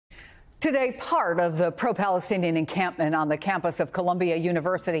Today, part of the pro-Palestinian encampment on the campus of Columbia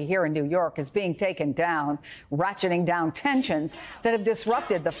University here in New York is being taken down, ratcheting down tensions that have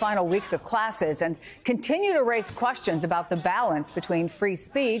disrupted the final weeks of classes and continue to raise questions about the balance between free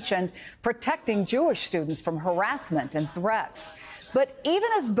speech and protecting Jewish students from harassment and threats. But even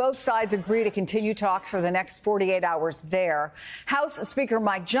as both sides agree to continue talks for the next 48 hours there, House Speaker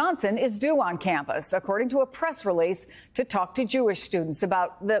Mike Johnson is due on campus, according to a press release, to talk to Jewish students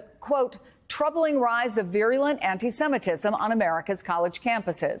about the, quote, troubling rise of virulent anti-Semitism on America's college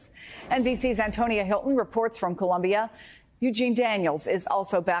campuses. NBC's Antonia Hylton reports from Columbia. Eugene Daniels is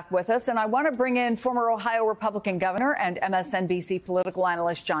also back with us, and I want to bring in former Ohio Republican governor and MSNBC political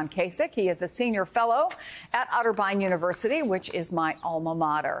analyst John Kasich. He is a senior fellow at Otterbein University, which is my alma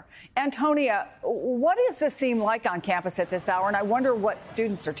mater. Antonia, what is the scene like on campus at this hour? And I wonder what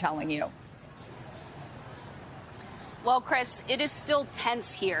students are telling you. Well, Chris, it is still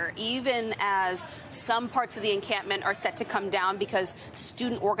tense here, even as some parts of the encampment are set to come down because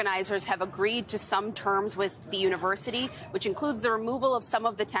student organizers have agreed to some terms with the university, which includes the removal of some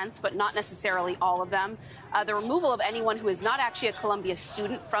of the tents, but not necessarily all of them, the removal of anyone who is not actually a Columbia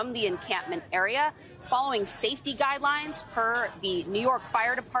student from the encampment area, following safety guidelines per the New York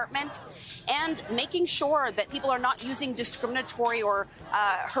Fire Department, and making sure that people are not using discriminatory or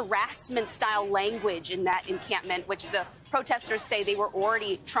harassment-style language in that encampment, which the protesters say they were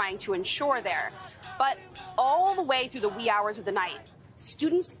already trying to ensure there. But all the way through the wee hours of the night,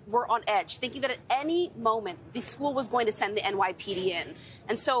 students were on edge, thinking that at any moment the school was going to send the NYPD in.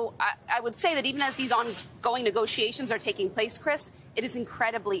 And so I would say that even as these ongoing negotiations are taking place, Chris, it is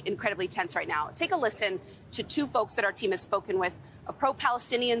incredibly, incredibly tense right now. Take a listen to two folks that our team has spoken with, a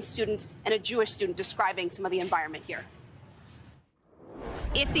pro-Palestinian student and a Jewish student, describing some of the environment here.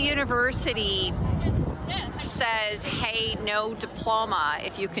 If the university says, hey, no diploma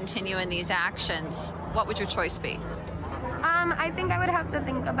if you continue in these actions, what would your choice be? I think I would have to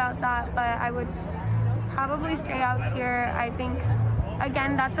think about that, but I would probably stay out here. I think,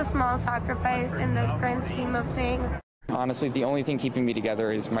 again, that's a small sacrifice in the grand scheme of things. Honestly, the only thing keeping me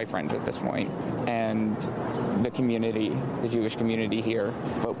together is my friends at this point and the community, the Jewish community here,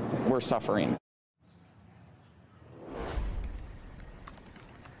 but we're suffering.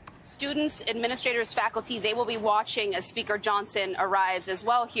 Students, administrators, faculty, they will be watching as Speaker Johnson arrives as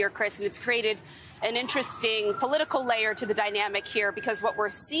well here, Chris, and it's created an interesting political layer to the dynamic here, because what we're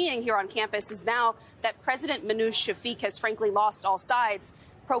seeing here on campus is now that President Manoush Shafik has frankly lost all sides.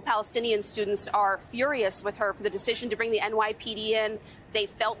 Pro-Palestinian students are furious with her for the decision to bring the NYPD in. They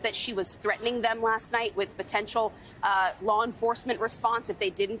felt that she was threatening them last night with potential law enforcement response if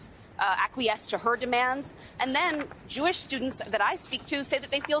they didn't acquiesce to her demands. And then Jewish students that I speak to say that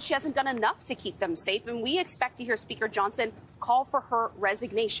they feel she hasn't done enough to keep them safe. And we expect to hear Speaker Johnson call for her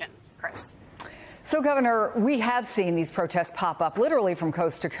resignation. Chris. So, Governor, we have seen these protests pop up literally from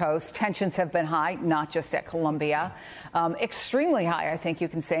coast to coast. Tensions have been high, not just at Columbia, extremely high, I think you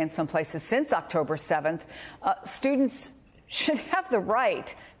can say, in some places since October 7th. Students should have the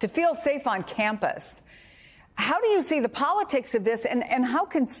right to feel safe on campus. How do you see the politics of this, and how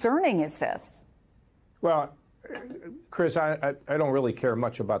concerning is this? Well, Chris, I don't really care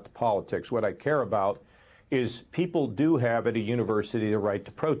much about the politics. What I care about is people do have at a university the right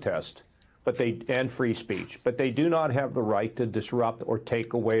to protest, and free speech, but they do not have the right to disrupt or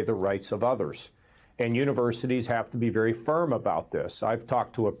take away the rights of others. And universities have to be very firm about this. I've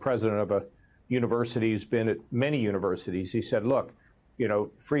talked to a president of a university who's been at many universities. He said, look, you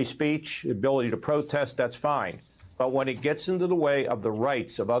know, free speech, ability to protest, that's fine. But when it gets into the way of the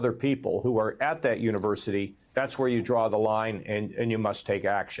rights of other people who are at that university, that's where you draw the line and you must take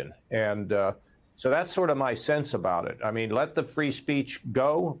action. And so that's sort of my sense about it. I mean, let the free speech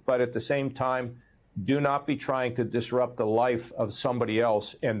go, but at the same time, do not be trying to disrupt the life of somebody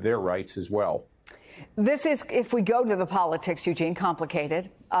else and their rights as well. This is, if we go to the politics, Eugene, complicated.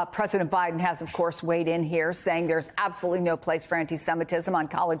 President Biden has, of course, weighed in here, saying there's absolutely no place for anti-Semitism on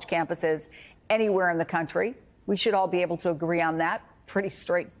college campuses anywhere in the country. We should all be able to agree on that. Pretty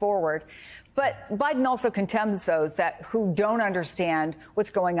straightforward. But Biden also condemns those who don't understand what's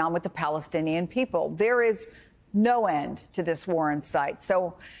going on with the Palestinian people. There is no end to this war in sight.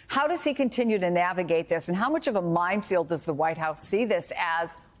 So how does he continue to navigate this? And how much of a minefield does the White House see this as,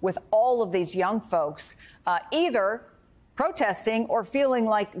 with all of these young folks either protesting or feeling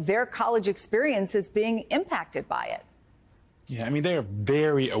like their college experience is being impacted by it? Yeah, I mean, they're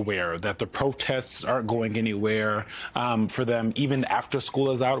very aware that the protests aren't going anywhere for them, even after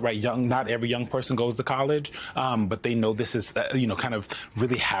school is out, right? Not every young person goes to college, but they know this is, kind of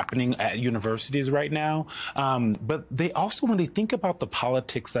really happening at universities right now. But they also, when they think about the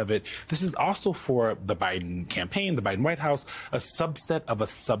politics of it, this is also for the Biden campaign, the Biden White House, a subset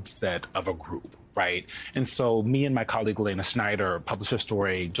of a group. Right. And so me and my colleague Elena Schneider published a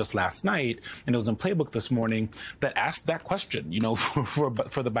story just last night, and it was in Playbook this morning, that asked that question, for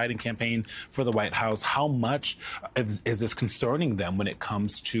the Biden campaign, for the White House, how much is this concerning them when it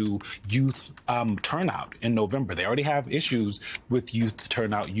comes to youth turnout in November? They already have issues with youth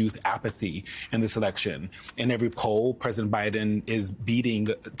turnout, youth apathy in this election. In every poll, President Biden is beating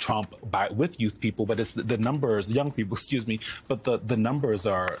Trump with youth people, but it's the numbers, young people, but the numbers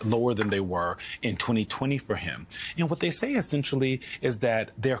are lower than they were in 2020 for him. And what they say essentially is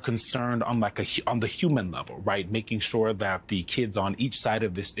that they're concerned on the human level, right? Making sure that the kids on each side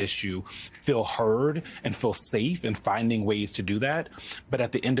of this issue feel heard and feel safe, and finding ways to do that. But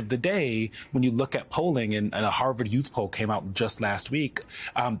at the end of the day, when you look at polling, and a Harvard Youth poll came out just last week,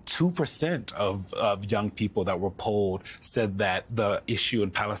 2% of young people that were polled said that the issue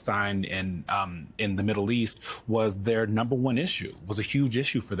in Palestine and in the Middle East was their number one issue, was a huge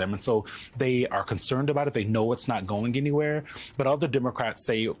issue for them. And so they are concerned about it. They know it's not going anywhere. But other Democrats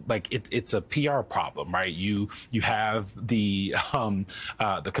say it's a PR problem, right? You have the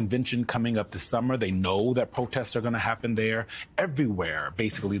convention coming up this summer. They know that protests are going to happen there everywhere.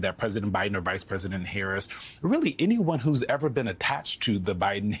 Basically, that President Biden or Vice President Harris, really anyone who's ever been attached to the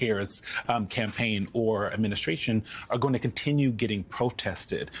Biden-Harris campaign or administration, are going to continue getting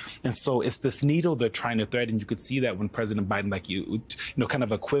protested. And so it's this needle they're trying to thread. And you could see that when President Biden, kind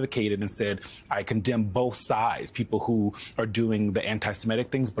of equivocated and said, I condemn both sides, people who are doing the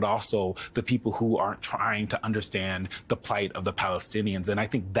anti-Semitic things, but also the people who aren't trying to understand the plight of the Palestinians. And I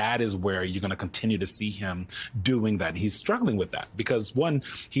think that is where you're going to continue to see him doing that. He's struggling with that because, one,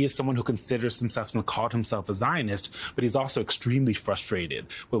 he is someone who considers himself and called himself a Zionist, but he's also extremely frustrated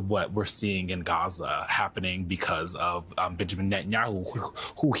with what we're seeing in Gaza happening because of Benjamin Netanyahu,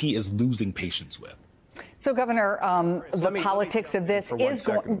 who he is losing patience with. So, Governor, the politics of this is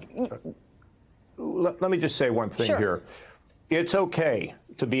going... Let me just say one thing here. It's okay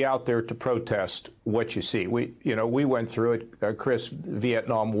to be out there to protest what you see. We went through it, Chris,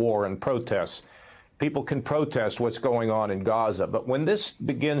 Vietnam War and protests. People can protest what's going on in Gaza. But when this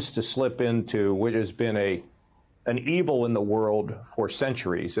begins to slip into what has been an evil in the world for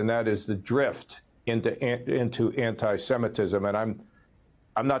centuries, and that is the drift into anti-Semitism, and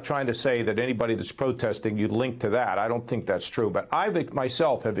I'm not trying to say that anybody that's protesting, you link to that. I don't think that's true. But I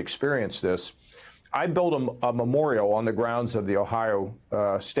myself have experienced this. I built a memorial on the grounds of the Ohio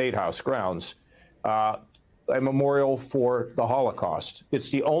State House grounds, a memorial for the Holocaust. It's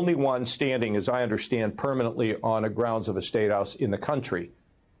the only one standing, as I understand, permanently on the grounds of a state house in the country.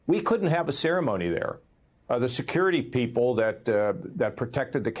 We couldn't have a ceremony there. The security people that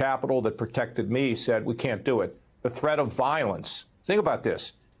protected the Capitol, that protected me, said we can't do it. The threat of violence. Think about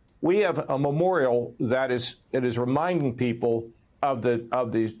this. We have a memorial that is reminding people of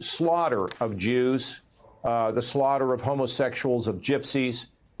the slaughter of Jews, the slaughter of homosexuals, of gypsies.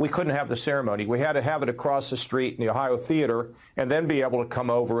 We couldn't have the ceremony. We had to have it across the street in the Ohio Theater and then be able to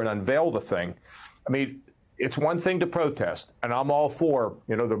come over and unveil the thing. I mean, it's one thing to protest, and I'm all for,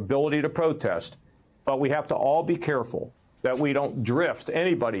 the ability to protest, but we have to all be careful that we don't drift.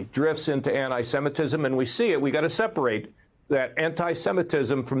 Anybody drifts into anti-Semitism, and we see it. We got to separate that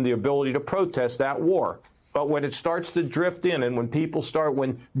anti-Semitism from the ability to protest that war. But when it starts to drift in, and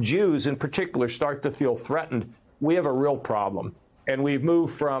when Jews in particular start to feel threatened, we have a real problem. And we've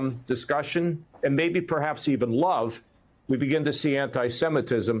moved from discussion and maybe perhaps even love, we begin to see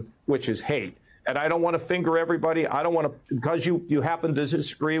anti-Semitism, which is hate. And I don't want to finger everybody. I don't want to, because you happen to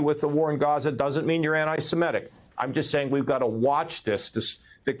disagree with the war in Gaza, doesn't mean you're anti-Semitic. I'm just saying we've got to watch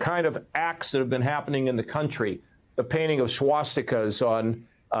the kind of acts that have been happening in the country, the painting of swastikas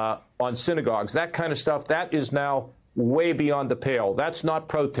on synagogues, that kind of stuff, that is now way beyond the pale. That's not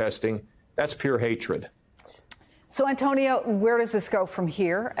protesting. That's pure hatred. So, Antonia, where does this go from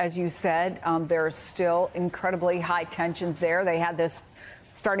here? As you said, there's still incredibly high tensions there. They had this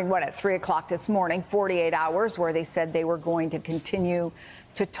starting, at 3 o'clock this morning, 48 hours, where they said they were going to continue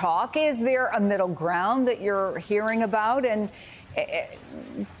to talk. Is there a middle ground that you're hearing about? And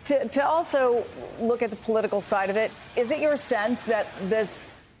to also look at the political side of it, is it your sense that this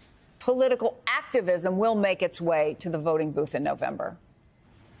political activism will make its way to the voting booth in November?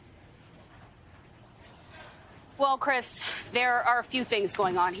 Well, Chris, there are a few things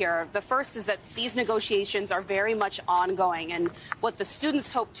going on here. The first is that these negotiations are very much ongoing, and what the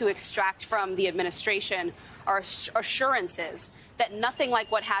students hope to extract from the administration are assurances that nothing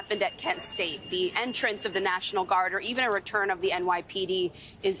like what happened at Kent State, the entrance of the National Guard, or even a return of the NYPD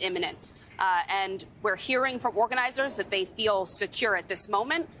is imminent. And we're hearing from organizers that they feel secure at this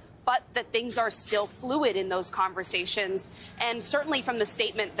moment, but that things are still fluid in those conversations. And certainly from the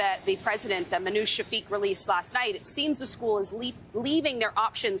statement that the president, Manoush Shafiq, released last night, it seems the school is leaving their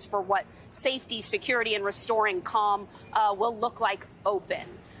options for what safety, security, and restoring calm will look like open.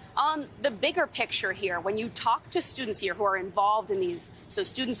 On the bigger picture here, when you talk to students here who are involved in these, so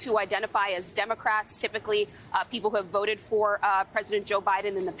students who identify as Democrats, typically people who have voted for President Joe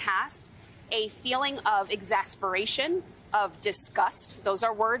Biden in the past, a feeling of exasperation, of disgust. Those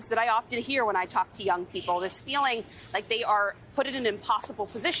are words that I often hear when I talk to young people. This feeling like they are put in an impossible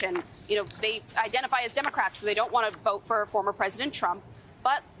position. You know, they identify as Democrats, so they don't want to vote for former President Trump,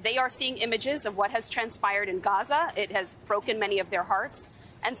 but they are seeing images of what has transpired in Gaza. It has broken many of their hearts.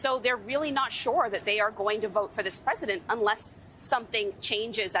 And so they're really not sure that they are going to vote for this president unless something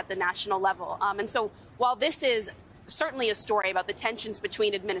changes at the national level. And so while this is certainly a story about the tensions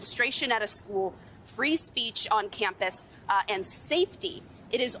between administration at a school, free speech on campus, and safety,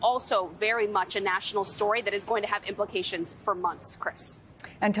 it is also very much a national story that is going to have implications for months, Chris.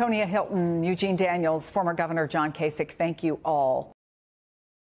 Antonia Hylton, Eugene Daniels, former Governor John Kasich, thank you all.